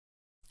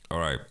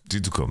Alright,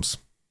 G2 comes.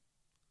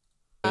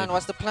 And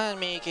what's the plan,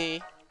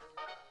 Mickey?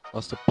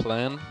 What's the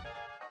plan?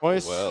 Why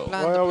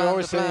are we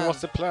always saying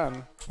what's the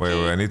plan? Wait,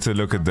 I need to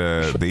look at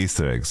the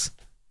Easter eggs.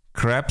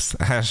 Craps,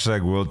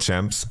 hashtag world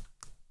champs.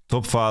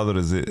 Top father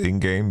is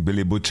in-game,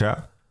 Billy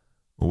Butcha.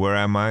 Where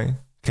am I?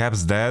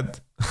 Cap's dad.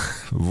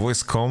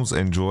 Voice comms,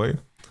 enjoy.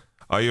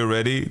 Are you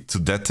ready to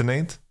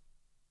detonate?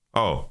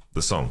 Oh,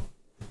 the song.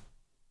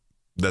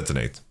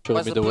 Detonate.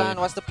 What's the plan?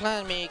 What's the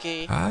plan,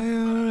 Mickey? Are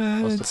you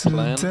ready What's the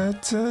plan? to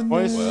detonate?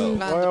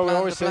 Why are we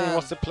always saying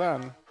what's the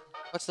plan?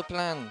 What's the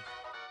plan?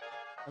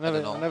 I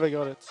never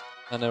got it.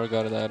 I never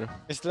got it either.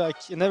 It's like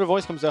never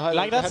voice comes to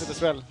like that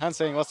as well. Hand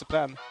saying what's the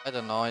plan? I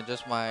don't know. I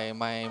just my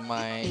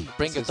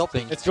bring a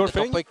topic. It's your the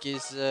thing. Topic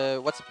is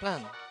what's the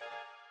plan?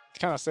 It's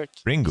kind of sick.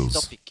 Pringles.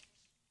 Topic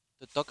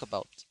to talk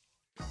about.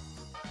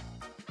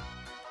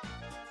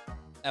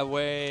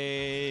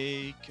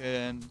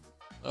 Awaken.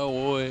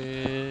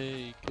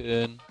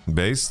 Awaken.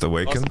 Based,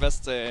 Awaken. What's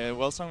the best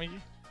world song, Mickey?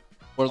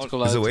 Worlds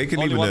Collide. Is Awaken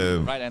Only even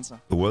one right answer.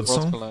 a world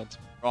Worlds song? Collide.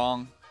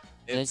 Wrong.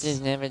 It's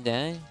never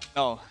die.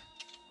 no.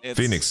 It's,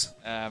 Phoenix.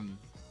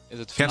 Is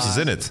it Caps is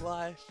in it.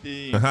 Fly,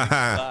 Phoenix,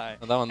 fly.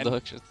 Oh, that one And-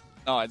 dog shit.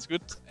 No, it's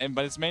good,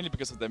 but it's mainly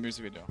because of the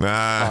music video.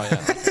 Ah. Oh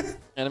yeah.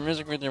 And the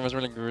music video was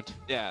really good.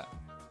 Yeah,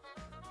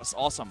 it's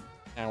awesome.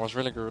 Yeah, it was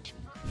really good.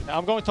 Yeah,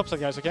 I'm going topside,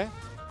 guys. Okay?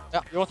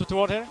 Yeah. You want me to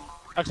ward here?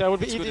 Actually, I will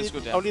be. It's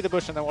good, yeah. I'll lead the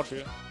bush and then ward for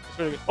you. It's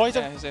really good. Oh, he's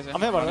Yeah, in. he's here.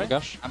 I'm here, by the Oh way. my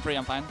gosh. I'm free,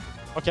 I'm fine.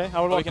 Okay, I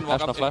will Oh, walk. we can walk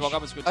Flash, up. no If you walk flash.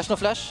 up, it's good. Flash no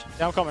flash.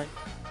 Yeah, I'm coming.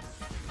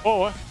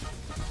 Oh,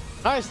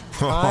 nice.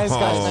 Nice, guys.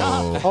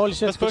 Oh. Holy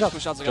shit, Let's good job.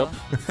 Push shots again.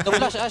 No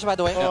flash Ash, by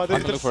the way. Oh, I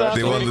can look for it.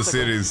 They won the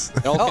series.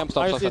 They all Oh, camp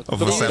stop. I stop, see. stop. Of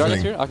Look, what's Dragon's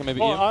happening. here. I can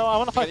maybe Oh, heal. I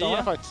want to fight. I Yeah. want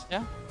to fight.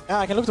 Yeah. Yeah,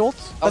 I can look to ult.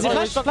 Oh, Does he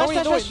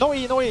sorry. flash? No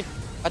E, no E.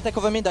 I take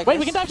over mid, I Wait,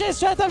 we guess. can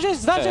dive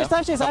chase,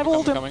 dive chase. I have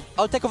ult him. Coming.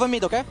 I'll take over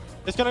mid, okay?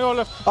 It's gonna go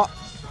left.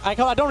 I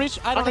don't reach.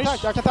 I don't reach.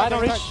 I can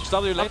reach. It's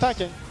W I'm left.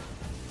 attacking.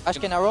 Ash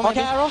can arrow maybe.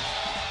 Okay, arrow.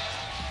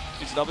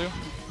 It's W.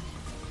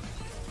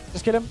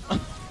 Just kill him.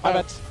 I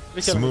bet.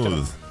 We kill him, we kill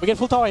him. Smooth. We get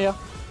full tower here.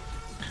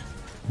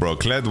 Bro,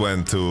 Kled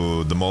went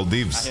to the I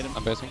Maldives. hit him.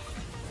 I'm basing.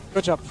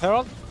 Good job.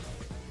 Herald?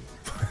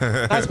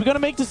 Nice, we're gonna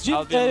make this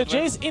I'll deal with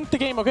Jace in the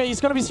game, okay? He's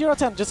gonna be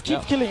 0-10. Just keep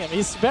Yeah. killing him.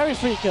 He's very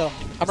free kill.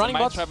 I'm running My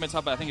bot. trap mid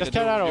top, I think Just that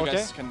carry arrow, you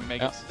guys okay? can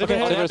make Yeah. it. Okay, They're okay.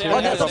 here, Oh, they're that's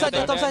here. upside,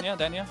 that's upside.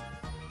 Daniel.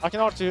 I can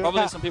art you.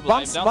 Probably Yeah. some people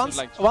Once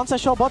like I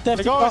show bot, they have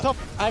They TP. go on top.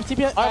 I have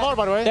TP. I have R,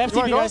 by the way. They have You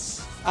wanna TP, go?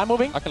 guys. I'm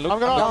moving. I can look. I'm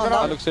gonna down, I'm I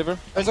gonna look Sivir.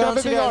 It's gonna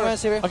be big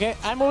R. Okay,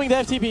 I'm moving. They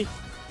have TP.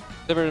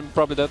 Sivir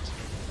probably dead.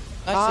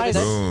 Nice.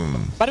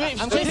 Boom. By the way,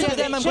 I'm chase going behind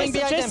them, I'm going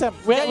behind chase them.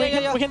 them.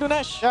 Yeah. We can do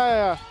Nash.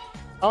 Yeah.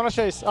 I wanna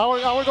chase. I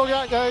will go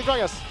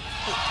Gragas.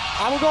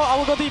 I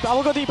will go deep. I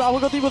will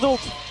go deep with ult.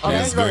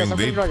 He's going I'm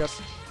deep.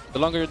 Gragas. The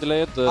longer you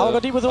delay it, I will go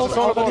deep with ult.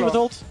 I will go deep with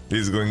ult.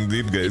 He's going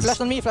deep, guys.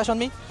 Flash on me, flash on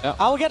me.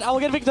 I will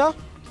get Victor.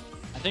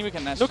 I think we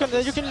can match. Look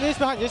at you can he's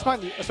behind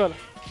you as well.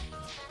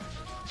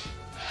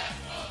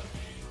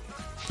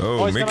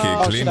 Oh, he's Mickey,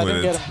 gonna- clean I with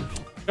didn't get it. him.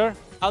 Sure.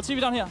 I'll see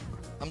you down here.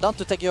 I'm down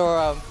to take your.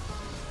 I'll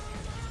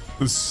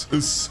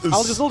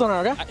just ult on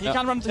her, okay? He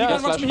can't run. He Has can't run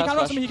flash, to me. He can't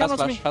run to me. He can't run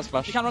to me. Has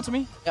flash. He can't run to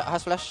me. Yeah,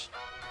 has flash.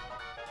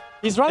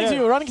 He's running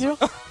to you.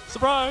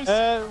 Surprise!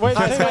 Wait,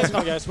 Nice, guys, nice.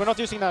 no, guys. We're not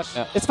using Nash.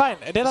 Yeah. It's fine.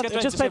 They're not,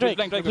 Let's just play Drake.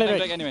 Blank Play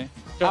Drake. anyway.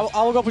 I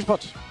will go push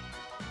bot.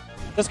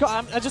 Let's go.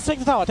 I just take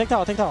the tower. Take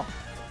tower.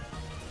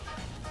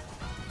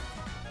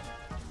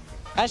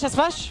 Ash has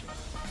flash.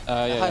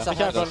 Yeah. Has a Be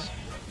careful.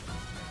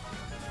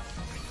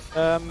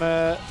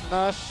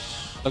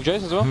 Nash. Look,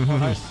 Jace as well. Oh,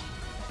 nice.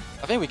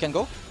 I think we can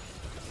go.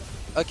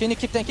 Can you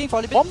keep tanking for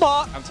a little bit?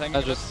 Bomba. I'm tanking.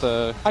 I just.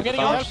 I'm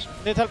getting down. out.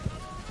 Need help.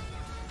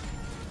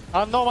 I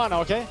have no mana,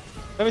 okay?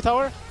 Maybe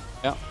tower?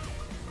 Yeah.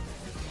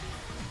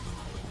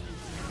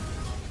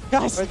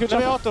 Guys, Wait, good let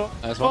me job. auto.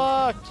 Nice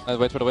one. Fuck!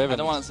 Wait for the wave. I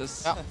don't want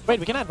assist. Yeah. Wait,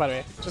 we can end by the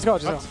way. Just go.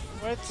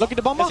 Wait. Look at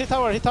the bomba. Yes, hit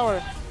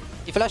tower.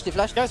 He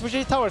flashed. Guys, we should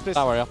hit tower, please.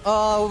 Tower,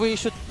 yeah. We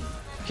should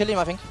kill him,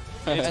 I think.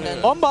 And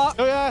then. Bomba.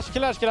 Oh, yeah,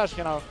 kill Ash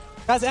now.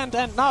 Guys, end.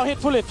 Now hit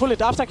full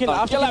it. After kill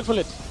full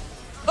it.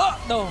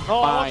 No.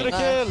 Oh, I wanted to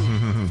Nice. kill.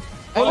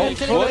 Full Oh, it.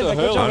 kill Good him.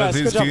 job, How guys.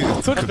 did Good job.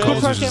 these Good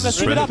controls first game. just Let's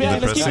keep it up.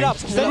 shredded Yeah, let's keep it up.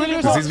 depressing? Stay really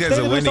Because these guys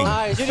are winning.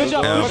 Nice. Good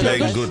job. They are Good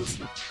playing job. good.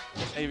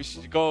 Hey, we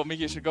should go.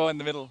 Mickey should go in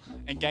the middle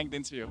and gank the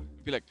interview.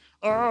 Be like,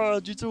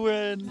 G2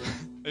 win.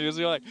 And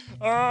you're like,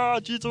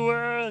 G2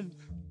 win.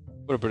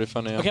 We're pretty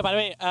funny. Yeah. Okay, by the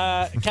way,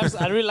 Caps,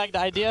 I really like the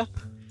idea.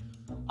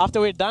 After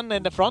we're done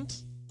in the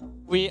front,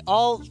 we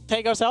all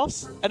take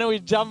ourselves and then we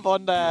jump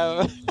on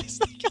the.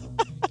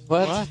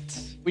 What?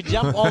 We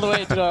jump all the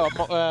way to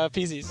the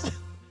PCs.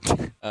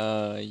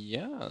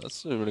 Yeah,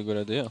 that's a really good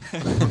idea.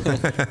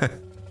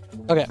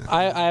 Okay,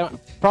 I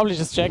probably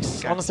just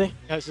checks, honestly.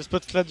 Guys, just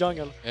put Fled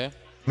jungle. Yeah.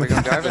 We're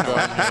gonna dive in.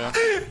 Yeah.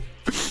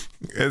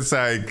 It's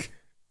like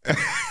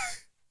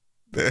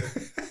the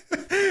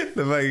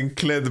fucking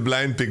Kled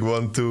blind pick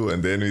 1-2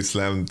 and then we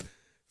slammed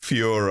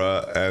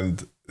Fiora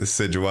and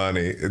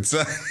Sejuani.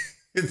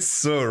 It's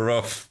so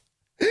rough.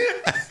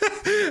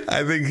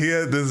 I think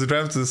here this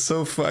draft is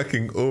so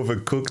fucking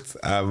overcooked.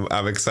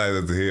 I'm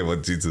excited to hear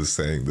what G2 is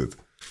saying, dude.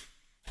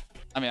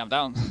 I mean, I'm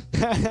down.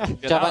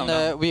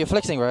 Javan, we are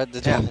flexing, right? The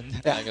Javan.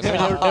 Yeah, I guess I mean,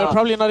 so. they'll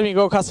probably not even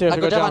go Cassio if I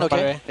you go go Javan, Javan, by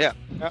the okay? way.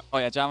 Yeah. Oh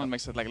yeah, Javan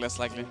makes it like less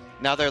likely.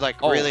 Now they're like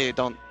Oh. really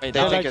don't. Wait, They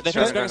think they it's think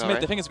it's Shadow, Gragas mid.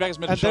 right? They think it's Gragas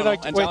mid. And for they're sure.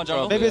 like, And wait, Javan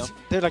jungle.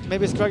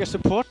 maybe it's Gragas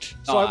support,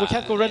 so No, we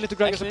can't go ready to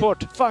Gragas actually-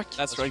 support. Fuck.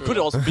 That's true. It true. could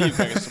also be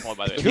Gragas support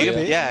by the way. Could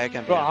be. Yeah, it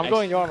can be. Bro, I'm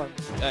going Yarman.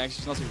 Yeah, actually,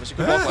 it's not super. She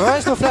could walk.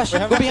 Alright, no flash.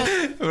 Go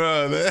behind.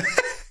 Bro,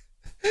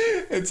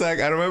 it's like,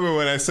 I remember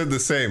when I said the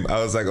same.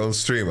 I was like on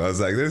stream. I was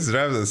like, these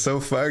drivers are so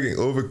fucking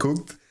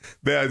overcooked.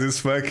 They are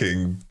just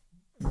fucking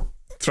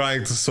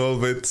trying to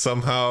solve it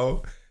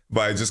somehow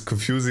by just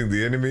confusing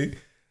the enemy.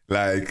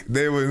 Like,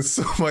 they were in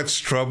so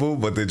much trouble,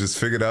 but they just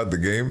figured out the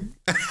game.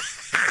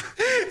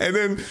 And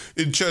then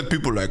in chat,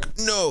 people like,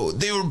 no,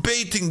 they were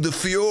baiting the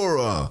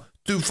Fiora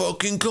to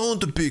fucking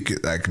counter pick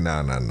it. Like,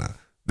 nah.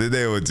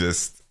 They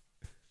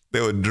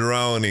were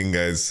drowning,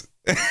 guys,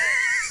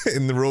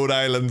 in the Rhode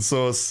Island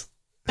sauce.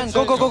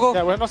 Go.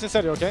 Yeah, we're not in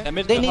Serio, okay? Yeah,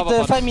 mid They can need hover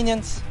pot. 5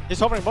 minions. He's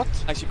hovering bot.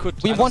 Actually,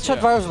 could. We one-shot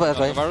virus, by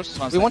the way. Virus.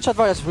 We one-shot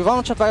virus. We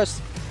one-shot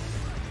virus.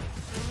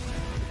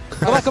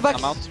 Go back.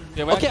 I'm out.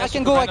 Yeah, Okay, I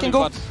can go. I can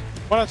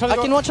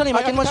one-shot him.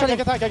 I can one-shot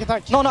him. I can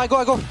tank. No, I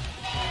go.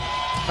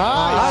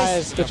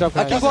 Nice. Good job,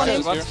 I can guys. go on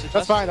him.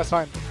 That's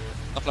fine.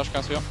 No flash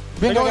Cassio.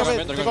 Bring They're going Gragas.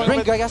 mid, they're going Bring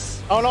mid.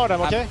 Gragas. I'll lower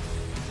them, okay?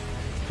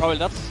 Probably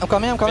that. I'm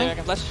coming. Okay, I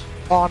can flash.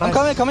 Oh, nice.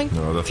 I'm coming.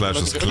 No, the flash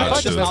was Look, clutch,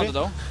 just dude. mounted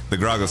though. The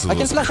Gragas was I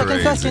can flash. Can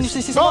you crazy.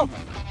 see someone?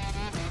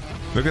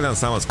 Look at that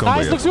Samus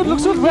combo. Nice, here.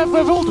 looks good. We have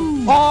ult.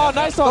 Oh,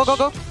 nice dodge.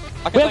 Go.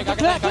 I We can have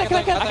tank,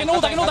 clack. I can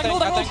ult. Go.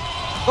 Commit.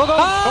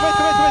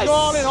 Go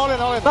all in.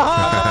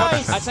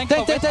 Nice. I tank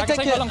Take. for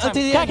a long time.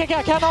 Until the end.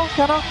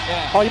 Cannon.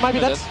 Yeah. Oh, you might be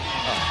dead.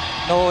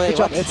 No way. Good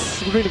job. what?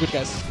 It's really good,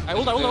 guys. I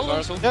ult.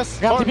 Yes.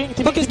 Yeah, Forward.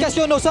 TPing. Focus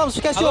Cassio. No Sams.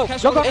 Cassio.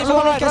 Cassio. Go,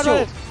 Everyone right, Cassio.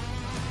 right.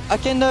 I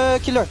can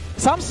kill her.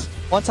 Sams?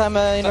 One time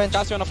in range.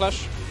 Cassio on a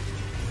flash.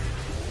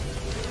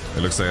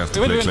 It looks like I have to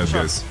We play win, clip,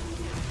 sure. guys.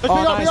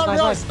 Oh,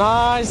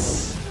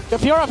 nice.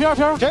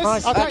 Fiora. Chase.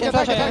 Nice. I'll I tank. can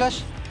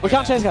flash. We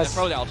can't chase, They're guys.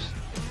 probably out.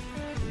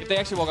 If they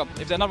actually walk up.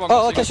 If they're not walking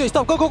Oh, up. Cassio,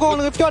 stop. Go.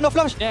 If you are no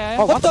flash. Yeah.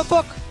 Oh, What the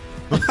fuck?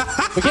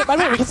 By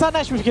the way, we can start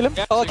Nash. We can kill him.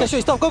 Yeah. Oh, Cassio,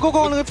 stop. Go.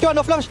 If you are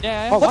no flash.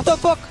 Yeah. Oh, What the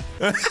fuck?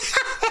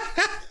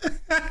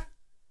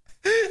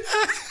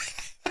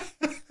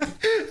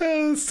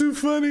 That's too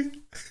funny.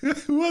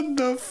 What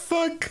the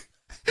fuck?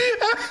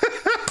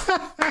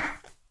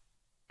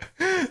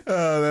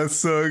 Oh, that's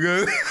so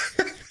good.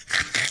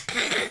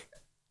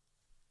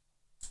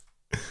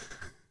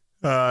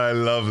 I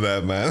love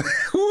that, man.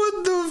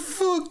 What the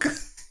fuck?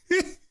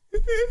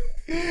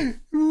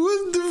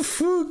 What the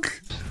fuck?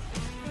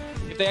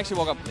 If they actually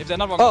walk up. If they're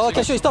not walking Oh, up.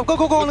 Cassio, stop. Go.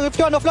 If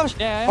you are no flash.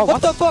 Yeah. Oh,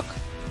 What the fuck?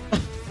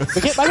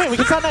 By the way, we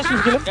can start Nash. We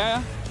can kill him.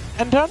 Yeah.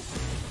 And turn.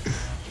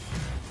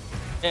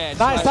 Yeah.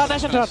 Nice. Start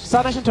Nash and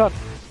turn.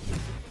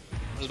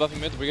 Just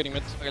buffing mid, we're getting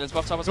mid. Okay, let's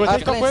buff top. Do we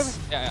take top Plans.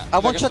 wave? Yeah. I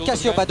one-shot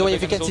Cassio, by the way,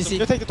 if you can CC.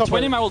 You take the top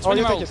 20 wave. my ult, Oh,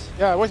 you 20 my take ult. it.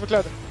 Yeah, wait for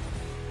Cloud.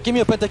 Give me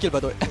a pentakill, by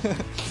the way.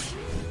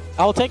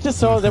 I'll take this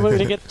so that we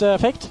can get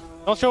faked.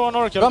 Don't show on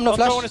Oracle. Ram, no Don't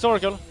flash. show on his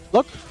Oracle.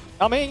 Look.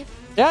 Coming.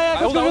 Yeah,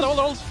 Hold, good.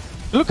 hold.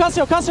 Look,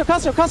 Cassio. Summer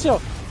flash.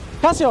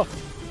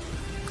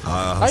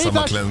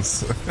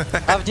 cleanse.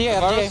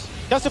 FDA.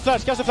 Cast the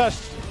flash. Cash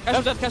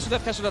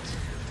that.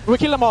 We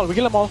kill them all.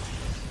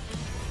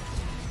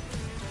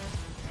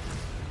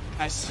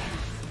 Nice.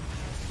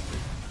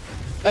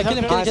 Kill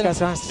him.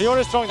 Nice. Fiora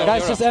is strong though.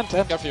 Guys, just end.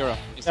 Got Fiora.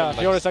 Yeah,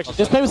 Fiora is actually.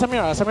 Just play with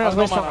Samira. Samira's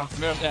way stronger.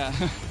 Yeah.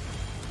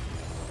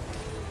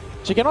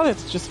 She can ult it.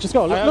 Just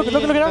go. Look at her.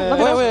 Look Wait.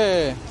 at her.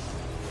 Wait.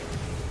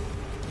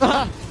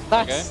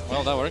 Okay, Nice.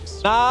 well that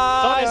works.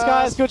 Nice,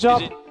 guys. Good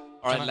job.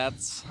 Alright,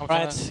 lads. Right,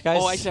 guys.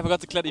 Oh, actually, I forgot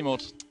the Kled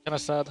emote. Kinda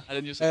sad. I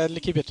didn't use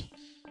it. Keep it.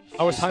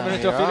 I was timing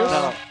into a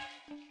video.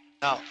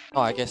 No.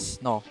 No, I guess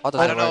no. How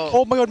does I that don't work? know.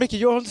 Oh my god, Mickey,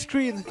 you're on the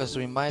screen. Because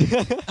we might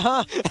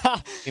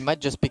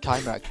just be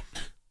Chimera.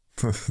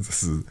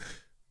 This is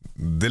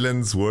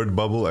Dylan's word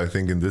bubble. I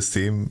think in this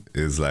team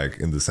is like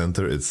in the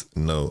center. It's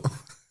no.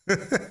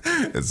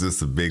 It's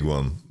just a big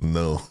one.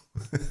 No.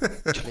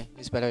 Actually,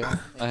 he's better.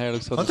 My hair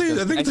looks so I think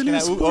disgusting.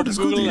 Dylan's support is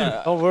good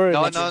here. Don't worry.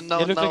 No, Mickey. no,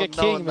 You look like a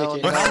king,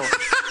 Mickey.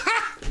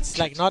 It's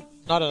like not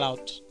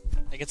allowed.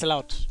 Like it's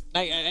allowed.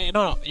 Like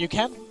no, you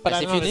can, but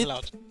Yes, I if don't know you if it's need.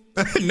 allowed.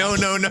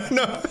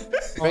 No.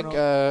 Frank,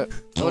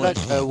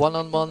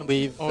 one-on-one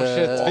with. Oh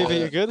shit, Vivi,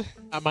 you good?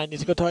 I might need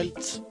to go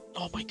toilet.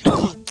 Oh my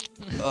god.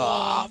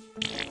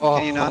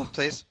 Can you not,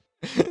 please?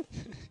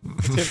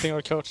 Tilting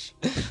our coach.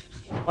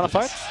 Wanna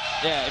fight?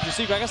 Yeah, if you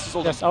see Gragas, just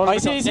hold Yes, him. I will. I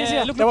see.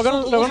 Yeah, look, We're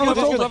gonna look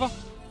look.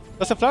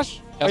 That's a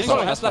flash. Has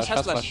Has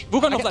flash.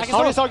 Wukong no flash. I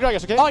only saw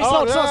Gragas, okay? Oh, he's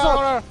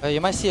slow.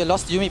 You might see a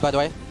lost Yumi, by the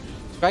way.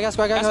 Gragas.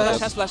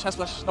 Has flash.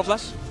 No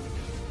flash.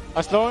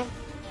 I slow him.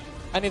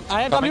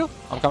 I have W.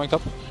 I'm coming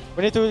top.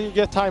 We need to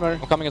get timer.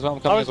 I'm coming as well.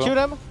 I will Q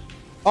them.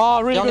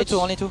 Oh, really Only good.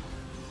 only two.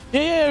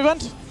 Yeah, we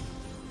went.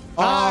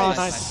 Oh, Nice.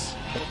 nice.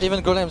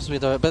 Even golems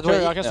with her. But Sure,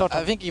 wait, I can start.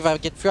 I think if I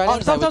get 3 Oh,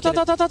 items, I will kill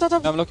it.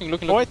 stop. I'm looking.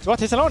 Oh, wait, what?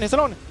 He's alone.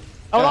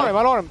 I'll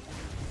arm him.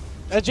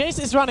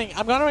 Jace is running.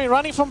 I'm gonna be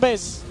running from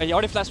base. Hey, you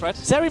already flashed, right?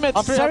 Seri mid,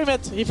 Seri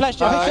mid. He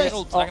flashed. I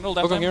can ult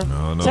that time.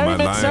 No, no, Seri my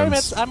mid, Seri mid.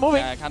 lions. I'm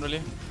moving. Yeah, I can't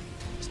really.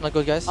 It's not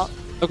good, guys.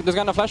 Look, there's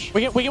gonna flash.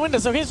 We can win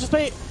this. Okay, just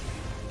play.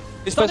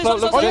 He's Stop, slow.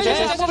 stop, Look, stop.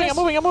 Jace, I'm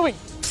moving. I'm moving.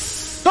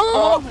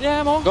 Oh,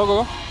 yeah, I'm on.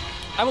 Go.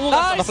 I'm on.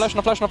 Nice. No flash,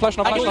 no flash, no flash,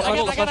 no I flash, can- no I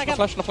flash, can- no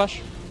flash, no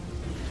flash.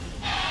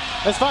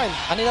 That's fine.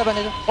 I need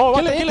a. Oh,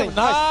 what Kill him.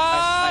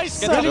 Nice.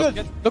 Get Really good.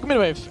 good. Look mid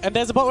wave. And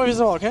there's a bot wave as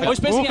well, okay? Oh, he's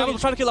spacing. I'll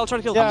try to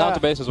kill. Yeah. I'm down to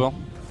base as well.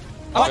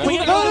 Oh, we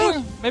can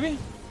go. Maybe.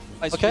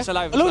 Nice, Okay. he's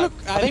alive. Look.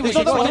 I think we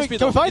should No, go. can we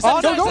fight?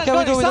 Oh, Go, no, can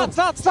we go?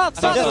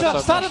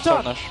 Start and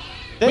turn.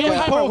 They We will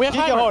have poke hyper, we have Giga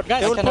hyper. hard.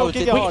 Guys, They will I can poke ult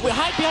it. Giga hard. We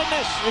hide behind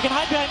Nash. We can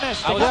hide behind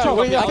Nash. I will Take show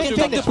control. you. I I think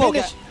can take the poke.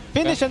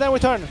 finish and then we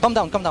turn. Come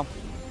down.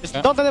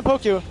 Don't let them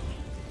poke you.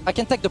 I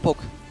can take the poke.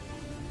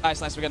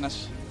 Nice, we get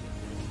Nash.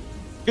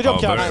 Good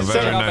job, Cap.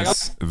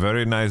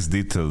 Very nice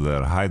detail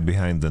there. Hide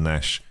behind the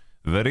Nash.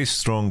 Very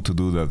strong to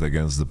do that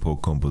against the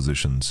poke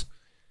compositions.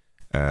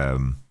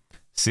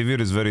 Sivir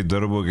is very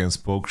durable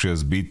against poke. She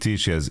has BT,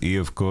 she has E,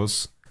 of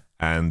course.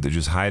 And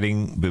just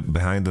hiding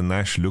behind the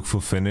Nash, look for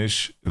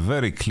finish.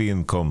 Very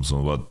clean comms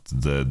on what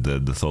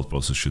the thought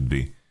process should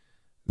be.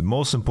 The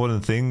most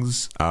important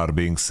things are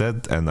being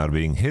said and are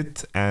being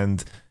hit,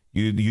 and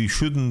you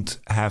shouldn't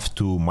have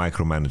to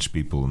micromanage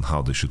people on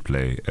how they should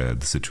play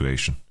the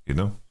situation, you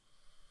know?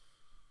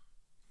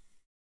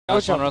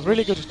 Good job.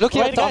 Really good. Look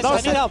here, Wait, guys, down,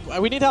 I need help.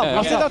 We need help. Yeah,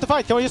 I'm still down to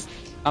fight. Can we just...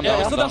 I'm Yeah, down.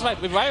 we're still down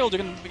right. With Riot, we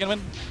can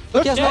win.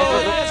 Look, yes,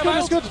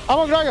 It's good. I'm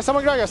on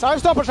Gragas. I'm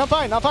stoppers. I'm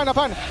fine.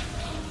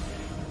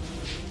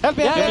 Help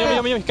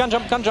me. Me. Can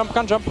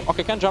jump.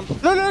 Okay, can jump.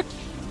 Look.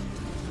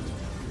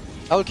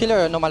 I will kill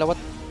her no matter what.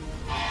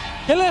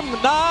 Kill him.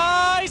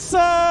 Nice.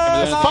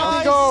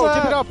 Fucking go.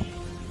 Keep it up.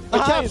 The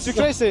Nice. Caps, you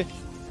crazy.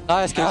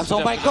 Nice, Caps.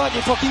 Oh my god,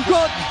 you're fucking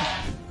good.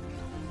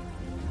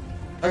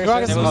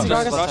 Gragas, They will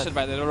Gragas. just rush it,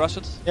 they will rush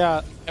it.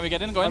 Yeah, Can we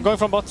get in? I'm going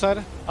from bot side.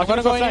 I'm going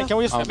gonna go from in flank. here. Can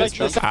we just make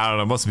this? I don't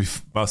know.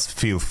 Must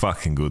feel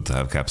fucking good to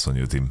have Caps on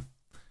your team,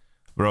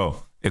 bro.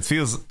 It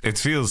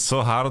feels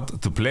so hard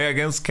to play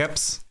against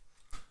Caps,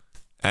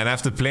 and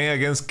after playing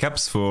against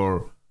Caps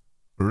for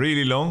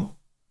really long,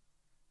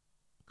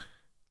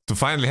 to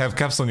finally have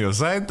Caps on your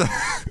side.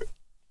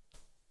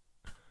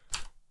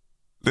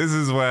 This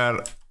is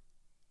where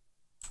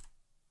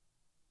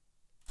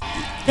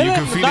you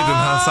can feel it in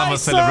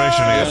Hansama's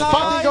celebration here.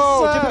 Fucking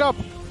go. Keep it up.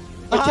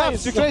 The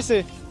Caps, you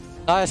crazy.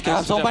 Nice,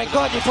 Caps. Oh my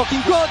god, you're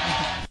fucking good.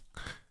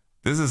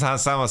 This is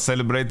Hansama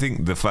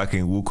celebrating the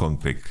fucking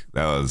Wukong pick.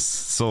 That was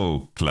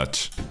so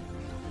clutch.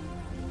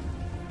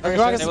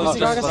 Gragas, They will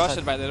Gragas. just rush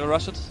it, they will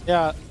rush it.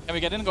 Yeah, Can we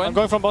get in? Go in. I'm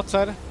going from bot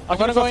side. I'm going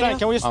gonna from go in flank.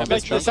 Can we I'm just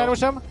make straight. sandwich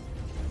them?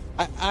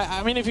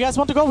 I mean, if you guys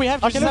want to go, we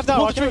have I to can just lift have to now.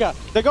 pull the trigger.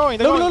 They're going.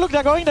 Look,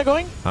 they're going.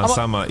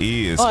 Hansama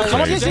E is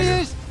come on,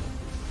 crazy.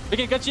 We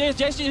can get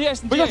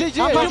Jace. We got TG.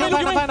 I'm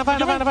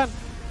fine.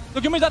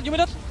 Look, give me that.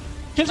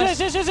 Kill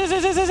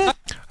Jace.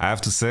 I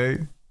have to say,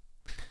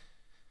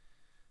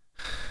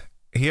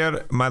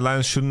 here my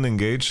lions shouldn't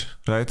engage,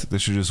 right? They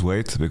should just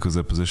wait because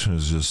their position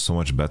is just so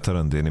much better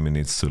and the enemy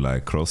needs to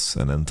like cross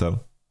and enter.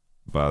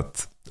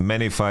 But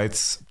many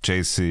fights,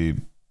 JC,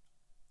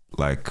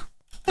 like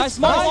Nice,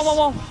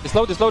 more. It's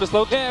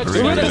low. Yeah,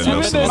 really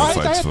lost a lot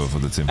of fights for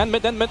the team. And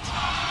mid.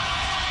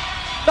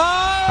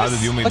 How did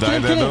Yumi die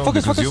there though?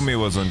 Focus. Because Yumi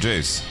was on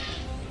Jace.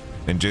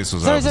 And Jace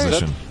was out of Sorry.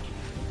 position.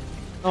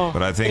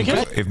 But I think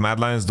if Mad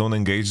Lions don't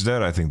engage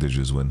there, I think they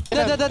just win.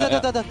 Da.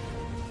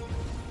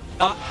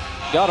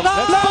 Got him.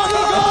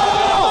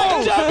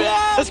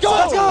 Let's go.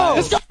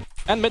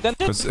 And mid.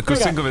 Because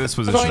think of it this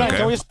position,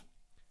 okay?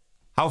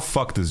 How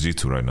fucked is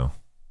G2 right now?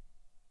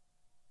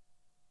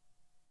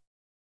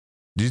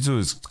 G2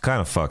 is kind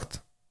of fucked.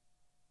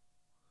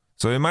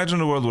 So imagine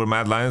a world where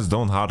Mad Lions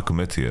don't hard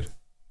commit here.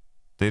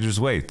 They just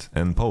wait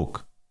and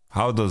poke.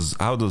 How does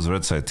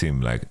Red Side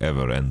team like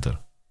ever enter?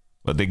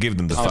 But they give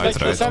them the fight,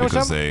 right?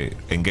 Because they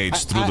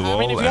engage through the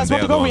wall and they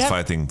are the ones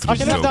fighting through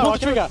the lift joke. now.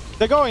 Trigger.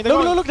 They're going.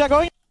 Look, they're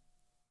going.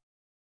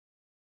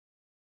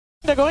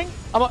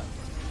 I'm on.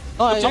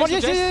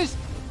 Yes.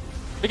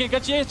 We can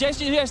get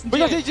Jace. We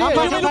got TG.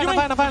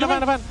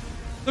 I'm fine.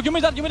 Look, give me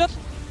that.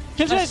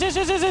 Kill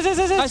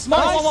Jace. Nice,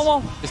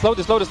 more. It's low.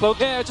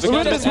 Yeah, just We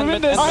win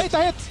this. I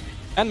hit.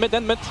 And mid.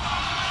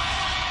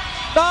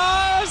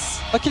 Nice.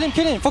 Kill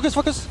him.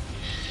 Focus.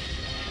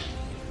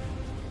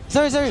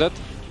 Sorry. Zed.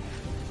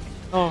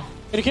 Oh.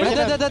 Did you kill him?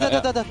 Da.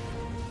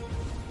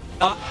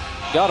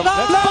 Got him.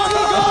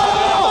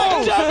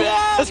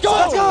 Let's go.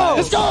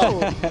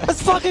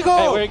 Let's fucking go.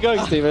 Hey, where are you going,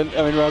 Steven?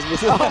 I mean,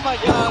 Rasmus. Oh my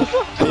god.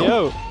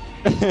 Yo.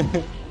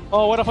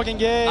 Oh, what a fucking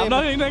game. I'm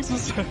not in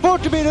Nexus.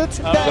 40 minutes.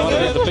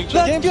 The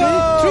picture. Game 3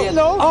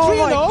 low. Oh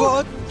my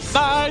god.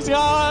 Nice,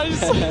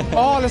 guys.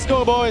 Oh, let's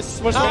go, boys.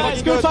 We're so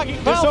Nice, fucking good good.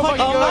 fucking- We're so well fucking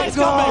fucking- good. nice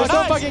comeback, We're so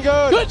nice. fucking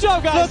good. Good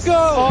job, guys. Let's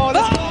go. Oh,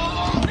 let's go.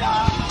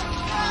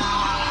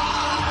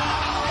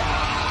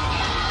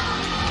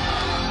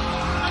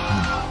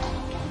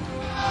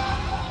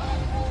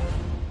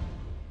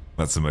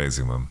 That's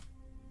amazing, man.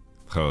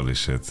 Holy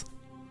shit.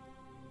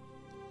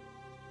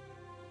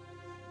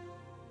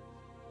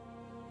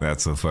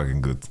 That's so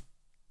fucking good.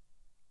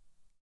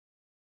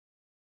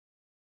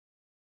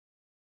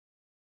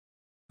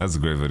 That's a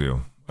great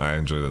video. I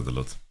enjoyed that a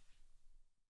lot.